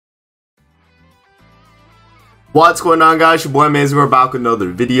What's going on, guys? Your boy Amazing. We're back with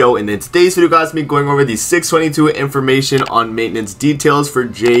another video, and in today's video, guys, me going over the 622 information on maintenance details for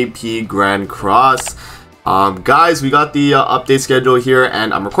JP Grand Cross. Guys, we got the update schedule here,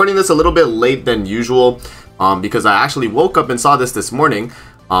 and I'm recording this a little bit late than usual because I actually woke up and saw this morning,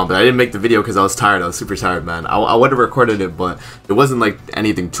 but I didn't make the video because I was tired. I was super tired, man. I would have recorded it, but it wasn't like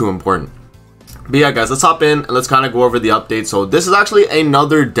anything too important. But yeah, guys, let's hop in and let's kind of go over the update. So this is actually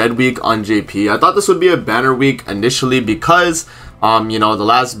another dead week on JP. I thought this would be a banner week initially because, you know, the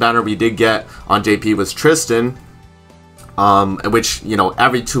last banner we did get on JP was Tristan, which, you know,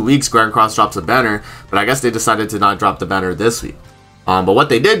 every 2 weeks Grand Cross drops a banner, but I guess they decided to not drop the banner this week. But what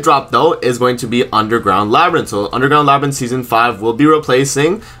they did drop, though, is going to be Underground Labyrinth. So Underground Labyrinth Season 5 will be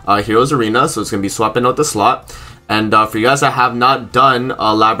replacing Heroes Arena, so it's going to be swapping out the slot. And for you guys that have not done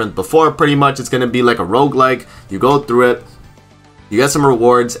Labyrinth before, pretty much it's going to be like a roguelike. You go through it, you get some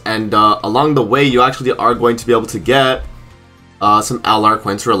rewards, and along the way you actually are going to be able to get some LR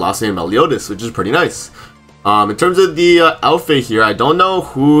coins for Lost and Meliodas, which is pretty nice. In terms of the outfit here, I don't know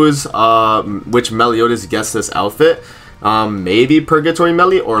which Meliodas gets this outfit. Maybe Purgatory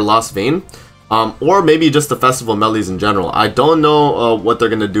Melee or Lost Vein, or maybe just the Festival Melees in general. I don't know what they're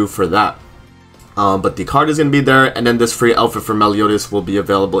going to do for that. But the card is going to be there, and then this free outfit for Meliodas will be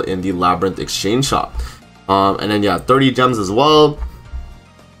available in the Labyrinth Exchange Shop. And then yeah, 30 gems as well.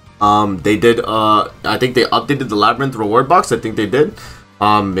 They did, I think they updated the Labyrinth reward box. I think they did,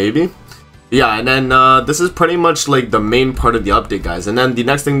 maybe. Yeah, and then this is pretty much like the main part of the update, guys. And then the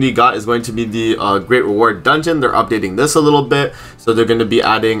next thing we got is going to be the Great Reward Dungeon. They're updating this a little bit, so they're going to be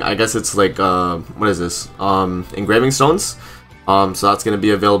adding, I guess it's like, what is this? Engraving stones. So that's going to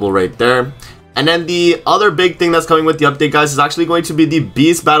be available right there. And then the other big thing that's coming with the update, guys, is actually going to be the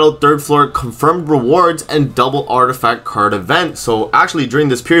Beast Battle 3rd floor confirmed rewards and double artifact card event. So actually during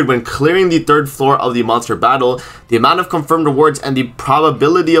this period, when clearing the 3rd floor of the monster battle, the amount of confirmed rewards and the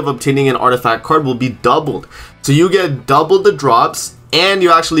probability of obtaining an artifact card will be doubled. So you get double the drops and you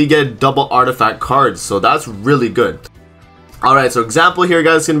actually get double artifact cards. So that's really good. Alright, so example here,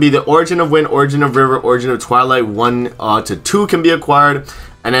 guys, is going to be the Origin of Wind, Origin of River, Origin of Twilight 1 to 2 can be acquired.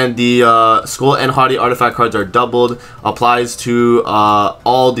 And then the Skull and Haughty artifact cards are doubled. Applies to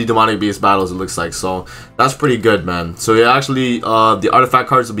all the Demonic Beast battles, it looks like. So that's pretty good, man. So yeah, actually, the artifact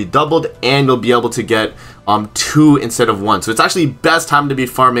cards will be doubled, and you'll be able to get 2 instead of 1. So it's actually best time to be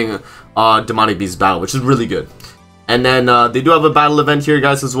farming Demonic Beast battle, which is really good. And then they do have a battle event here,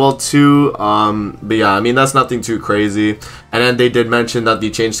 guys, as well too. But yeah, I mean, that's nothing too crazy. And then they did mention that the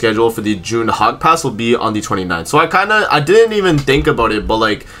change schedule for the June Hog Pass will be on the 29th. So I didn't even think about it, but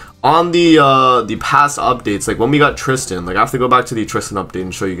like on the past updates, like when we got Tristan, like I have to go back to the Tristan update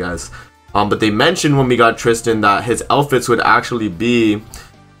and show you guys. But they mentioned when we got Tristan that his outfits would actually be,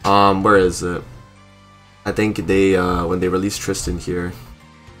 where is it? I think they when they released Tristan here.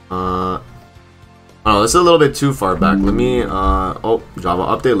 Oh, this is a little bit too far back. Let me, oh, Java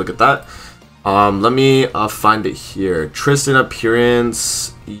update, look at that. Let me find it here. Tristan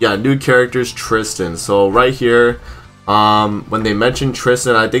appearance, yeah, new characters, Tristan. So right here, when they mentioned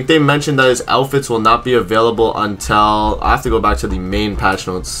Tristan, I think they mentioned that his outfits will not be available until, I have to go back to the main patch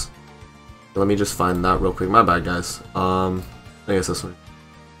notes. Let me just find that real quick. My bad, guys. I guess this one.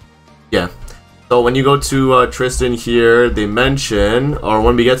 Yeah. So when you go to Tristan here, they mention, or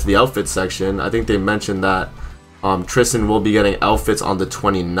when we get to the outfit section, I think they mentioned that Tristan will be getting outfits on the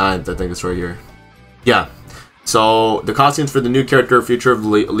 29th. I think it's right here. Yeah. So the costumes for the new character, Future of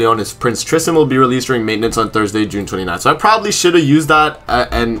Leonis Prince Tristan, will be released during maintenance on Thursday, June 29th. So I probably should have used that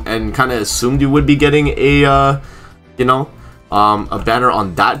and kind of assumed you would be getting a, you know, a banner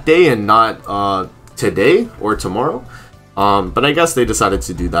on that day and not today or tomorrow. But I guess they decided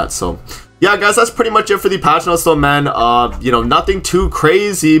to do that. So yeah, guys, that's pretty much it for the patch notes though, man. You know, nothing too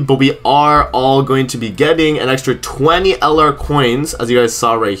crazy, but we are all going to be getting an extra 20 LR coins, as you guys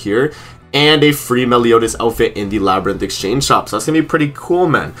saw right here, and a free Meliodas outfit in the Labyrinth Exchange Shop. So that's gonna be pretty cool,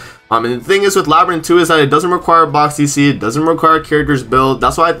 man. And the thing is with Labyrinth too is that it doesn't require box EC, it doesn't require characters build.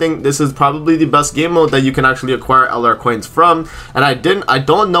 That's why I think this is probably the best game mode that you can actually acquire LR coins from. And I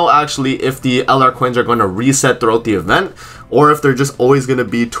don't know actually if the LR coins are going to reset throughout the event or if they're just always going to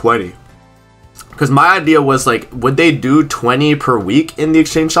be 20. Because my idea was like, would they do 20 per week in the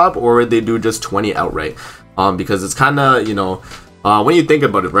exchange shop, or would they do just 20 outright? Because it's kind of, you know, when you think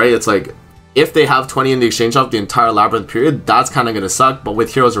about it, right? It's like, if they have 20 in the exchange shop the entire Labyrinth period, that's kind of going to suck. But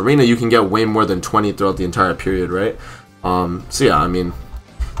with Heroes Arena, you can get way more than 20 throughout the entire period, right? So yeah, I mean,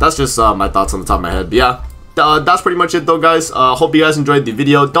 that's just my thoughts on the top of my head. But yeah, that's pretty much it though, guys. Hope you guys enjoyed the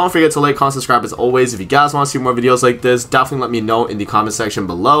video. Don't forget to like, comment, subscribe as always. If you guys want to see more videos like this, definitely let me know in the comment section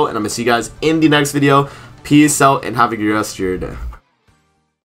below, and I'm gonna see you guys in the next video. Peace out and have a good rest of your day.